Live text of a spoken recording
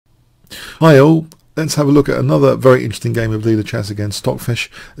Hi all, let's have a look at another very interesting game of Leela Chess against Stockfish.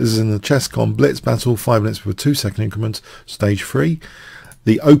 This is in the ChessCon Blitz battle, 5 minutes with a 2-second increment, stage 3.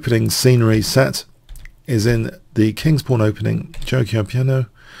 The opening scenery set is in the King's Pawn opening, Giuoco Piano,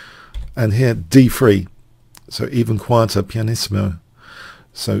 and here D3, so even quieter, pianissimo.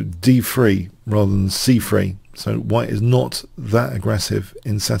 So D3 rather than C3, so white is not that aggressive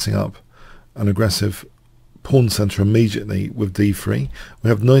in setting up an aggressive pawn center immediately with D3. We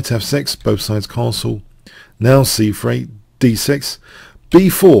have knight F6, both sides castle, now C3, D6,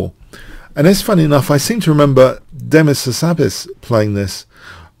 B4. And it's funny enough, I seem to remember Demis Hassabis playing this.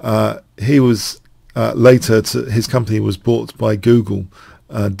 He was later, his company was bought by Google,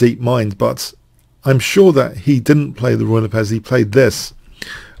 DeepMind, but I'm sure that he didn't play the Royal Lepez, he played this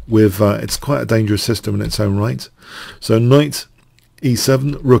with, it's quite a dangerous system in its own right. So knight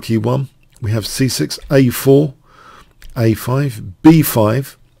E7, rook E1, we have C6, A4, A5,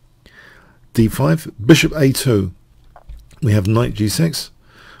 B5, D5, bishop A2. We have knight G6,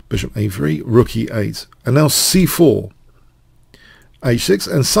 bishop A3, rook E8. And now C4,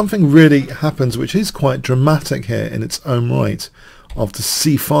 H6. And something really happens which is quite dramatic here in its own right. After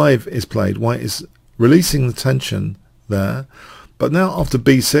C5 is played, white is releasing the tension there. But now after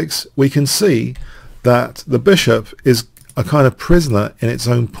B6, we can see that the bishop is a kind of prisoner in its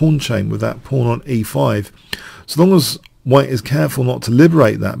own pawn chain with that pawn on E5. So long as white is careful not to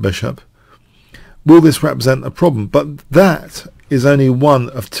liberate that bishop, will this represent a problem? But that is only one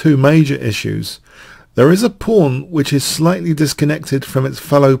of two major issues. There is a pawn which is slightly disconnected from its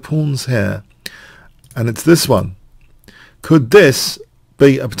fellow pawns here, and it's this one. Could this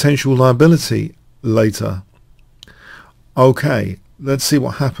be a potential liability later? Okay, let's see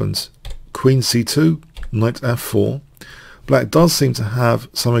what happens. Queen C2, knight F4. Black does seem to have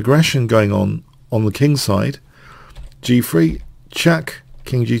some aggression going on the king side. G3, check,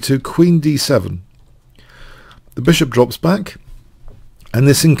 king G2, queen D7. The bishop drops back, and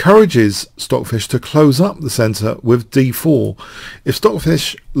this encourages Stockfish to close up the centre with D4. If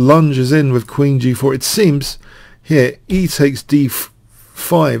Stockfish lunges in with queen G4, it seems here E takes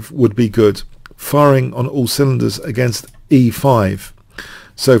D5 would be good, firing on all cylinders against E5.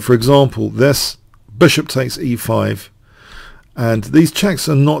 So for example, this bishop takes E5, and these checks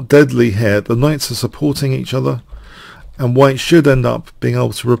are not deadly here. The knights are supporting each other, and white should end up being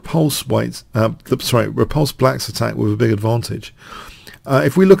able to repulse repulse black's attack with a big advantage.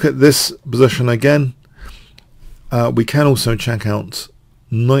 If we look at this position again, we can also check out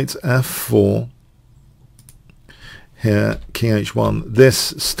knight F4 here, king H1.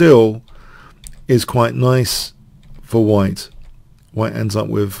 This still is quite nice for white. White ends up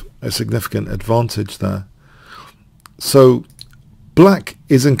with a significant advantage there. So black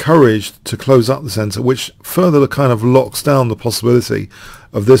is encouraged to close up the centre, which further kind of locks down the possibility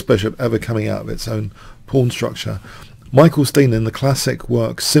of this bishop ever coming out of its own pawn structure. Michael Steen, in the classic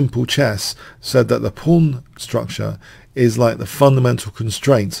work Simple Chess, said that the pawn structure is like the fundamental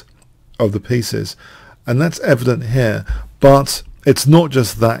constraint of the pieces, and that's evident here. But it's not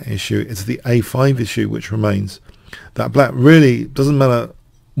just that issue, it's the A5 issue which remains. That black really, doesn't matter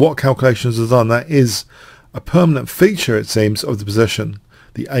what calculations are done, that is a permanent feature, it seems, of the position,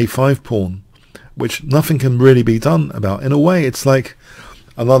 the A5 pawn, which nothing can really be done about. In a way, it's like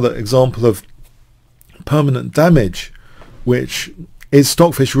another example of permanent damage, which is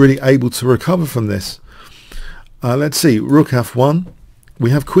Stockfish really able to recover from this? Let's see, rook F1. We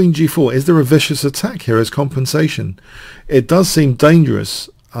have queen G4. Is there a vicious attack here as compensation? It does seem dangerous.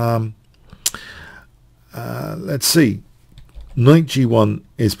 Let's see. Knight G1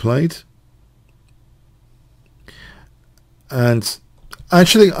 is played. And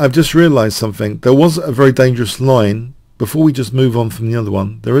actually, I've just realized something. There was a very dangerous line. Before we just move on from the other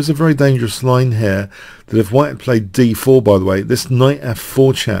one, there is a very dangerous line here that if white had played D4, by the way, this knight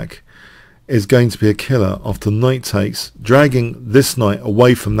F4 check is going to be a killer after knight takes, dragging this knight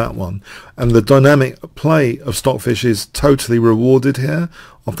away from that one. And the dynamic play of Stockfish is totally rewarded here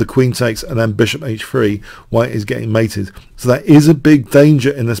after queen takes and then bishop H3. White is getting mated. So that is a big danger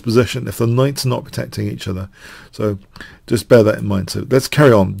in this position if the knights are not protecting each other. So just bear that in mind. So let's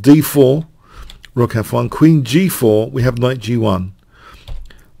carry on. D4, rook F1, queen G4, we have knight G1.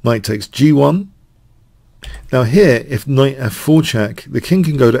 Knight takes G1. Now here, if knight F4 check, the king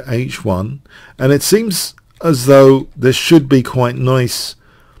can go to H1, and it seems as though this should be quite nice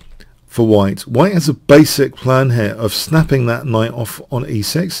for white. White has a basic plan here of snapping that knight off on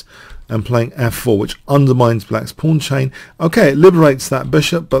E6 and playing F4, which undermines black's pawn chain. Okay, it liberates that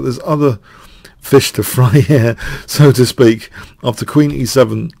bishop, but there's other fish to fry here, so to speak. After queen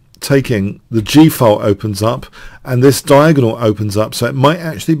E7 taking, the G file opens up, and this diagonal opens up, so it might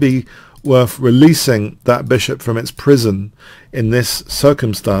actually be worth releasing that bishop from its prison in this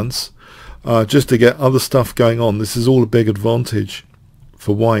circumstance, just to get other stuff going on. This is all a big advantage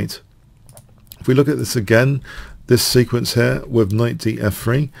for white. If we look at this again, this sequence here with knight d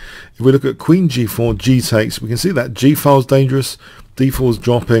f3, if we look at queen g4, g takes, we can see that g file is dangerous, d4 is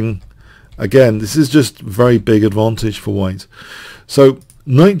dropping. Again, this is just very big advantage for white. So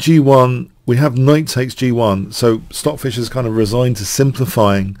knight g1, we have knight takes g1, so Stockfish is kind of resigned to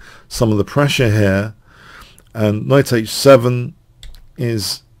simplifying some of the pressure here, and knight h7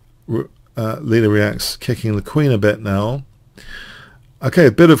 is Leela reacts, kicking the queen a bit now. Okay,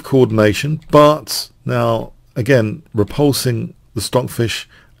 a bit of coordination, but now again repulsing the Stockfish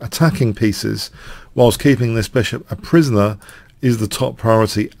attacking pieces whilst keeping this bishop a prisoner is the top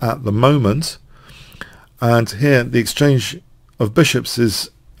priority at the moment. And here the exchange of bishops is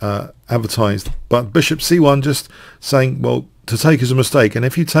advertised, but bishop c1 just saying, well, to take is a mistake, and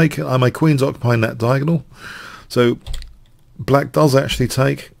if you take it, my queen's occupying that diagonal. So black does actually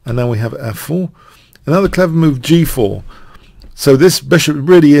take, and now we have f4. Another clever move, g4. So this bishop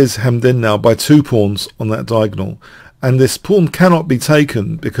really is hemmed in now by 2 pawns on that diagonal, and this pawn cannot be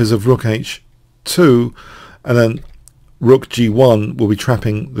taken because of rook h2, and then rook g1 will be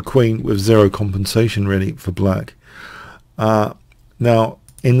trapping the queen with zero compensation really for black. Now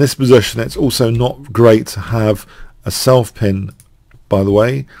in this position it's also not great to have a self pin, by the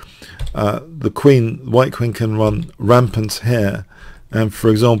way. The white queen can run rampant here and for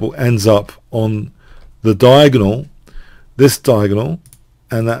example ends up on the diagonal, this diagonal,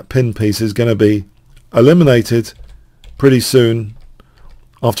 and that pin piece is going to be eliminated pretty soon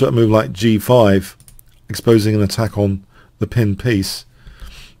after a move like g5, exposing an attack on the pin piece.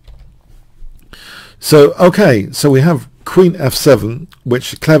 So okay, so we have queen f7,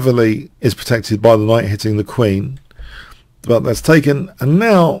 which cleverly is protected by the knight hitting the queen, but that's taken, and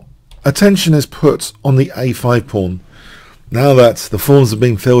now attention is put on the a5 pawn. Now that the pawns have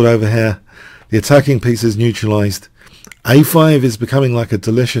been filled over here, the attacking piece is neutralized. a5 is becoming like a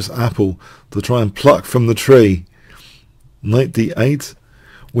delicious apple to try and pluck from the tree. Knight d8.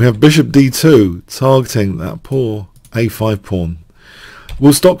 We have bishop d2 targeting that poor a5 pawn.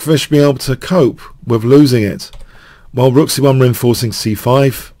 Will Stockfish be able to cope with losing it? Well, rook c1 reinforcing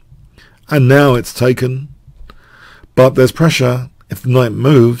c5, and now it's taken, but there's pressure if the knight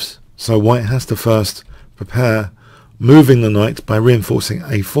moves, so white has to first prepare moving the knight by reinforcing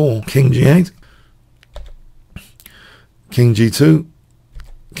a4. King g8, king g2,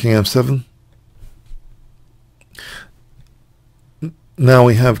 king f7. Now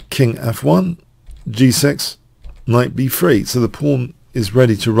we have king f1, g6, knight b3, so the pawn is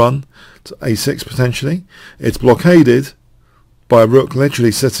ready to run to a6 potentially. It's blockaded by a rook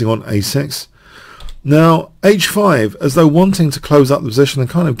literally sitting on a6. Now h5, as though wanting to close up the position and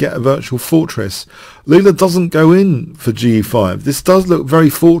kind of get a virtual fortress. Leela doesn't go in for g5. This does look very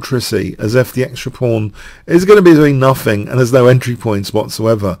fortressy, as if the extra pawn is going to be doing nothing and there's no entry points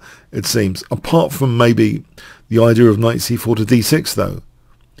whatsoever, it seems, apart from maybe the idea of knight c4 to d6 though.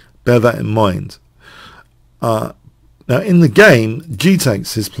 Bear that in mind. Now in the game, g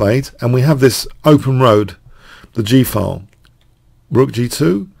takes is played, and we have this open road, the g file. Rook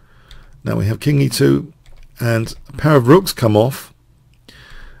g2, now we have king e2, and a pair of rooks come off.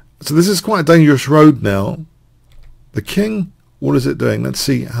 So this is quite a dangerous road now. The king, what is it doing? Let's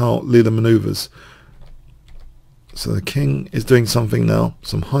see how Leela maneuvers. So the king is doing something now,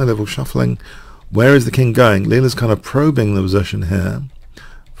 some high level shuffling. Where is the king going? Leela's kind of probing the position here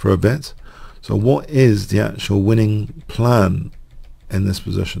for a bit. So what is the actual winning plan in this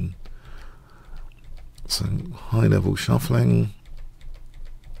position? So high level shuffling.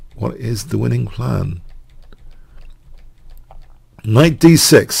 What is the winning plan? Knight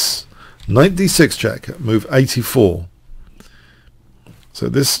d6. Knight d6 check. Move 84. So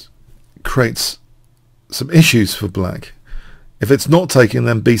this creates some issues for black. If it's not taken,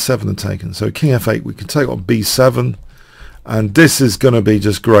 then b7 are taken. So king f8, we can take on b7. And this is going to be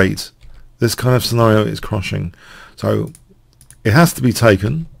just great. This kind of scenario is crushing. So it has to be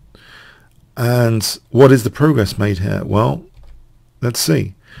taken. And what is the progress made here? Well, let's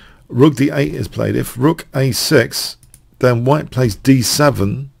see. Rook d8 is played. If rook a6, then white plays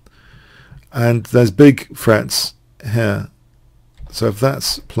d7. And there's big threats here. So if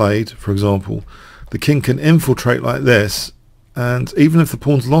that's played, for example, the king can infiltrate like this. And even if the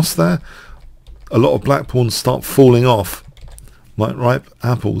pawn's lost there, a lot of black pawns start falling off like ripe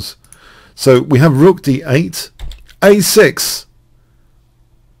apples. So we have rook d8, a6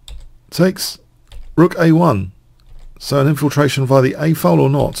 takes rook a1. So an infiltration via the a file or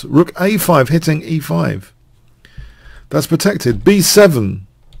not. Rook a5 hitting e5. That's protected. b7.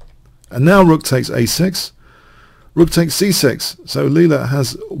 And now rook takes a6, rook takes c6. So Leela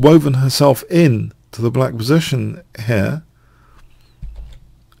has woven herself in to the black position here.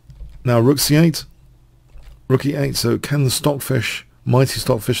 Now rook c8, rook e8. So can the Stockfish, mighty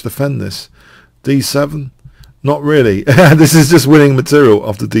Stockfish, defend this? d7, not really. This is just winning material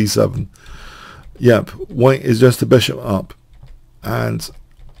after d7. Yep, white is just a bishop up, and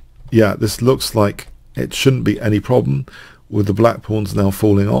yeah, this looks like it shouldn't be any problem with the black pawns now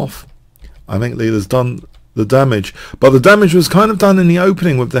falling off. I think Leela's done the damage, but the damage was kind of done in the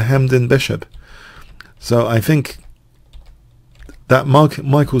opening with the hemmed in bishop. So I think that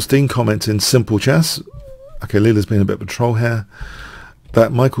Michael Steen comment in Simple Chess, okay, Leela's been a bit of a troll here,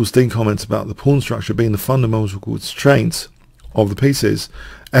 that Michael Steen comments about the pawn structure being the fundamental constraint of the pieces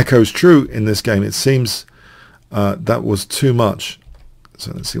echoes true in this game. It seems that was too much.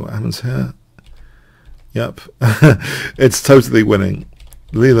 So let's see what happens here. Yep. It's totally winning.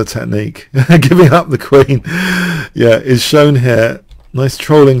 Leela technique. Giving up the queen. Yeah, is shown here. Nice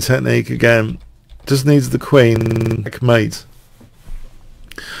trolling technique again. Just needs the queen. Checkmate.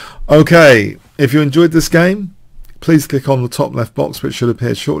 Okay, if you enjoyed this game, please click on the top left box, which should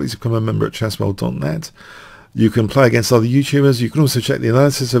appear shortly, to become a member at chessworld.net. You can play against other YouTubers. You can also check the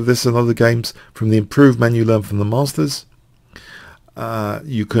analysis of this and other games from the improved menu learned from the masters.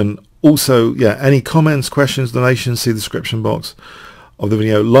 You can also, any comments, questions, donations, see the description box of the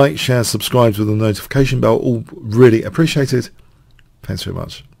video. Like, share, subscribe with the notification bell, all really appreciated. Thanks very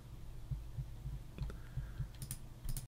much.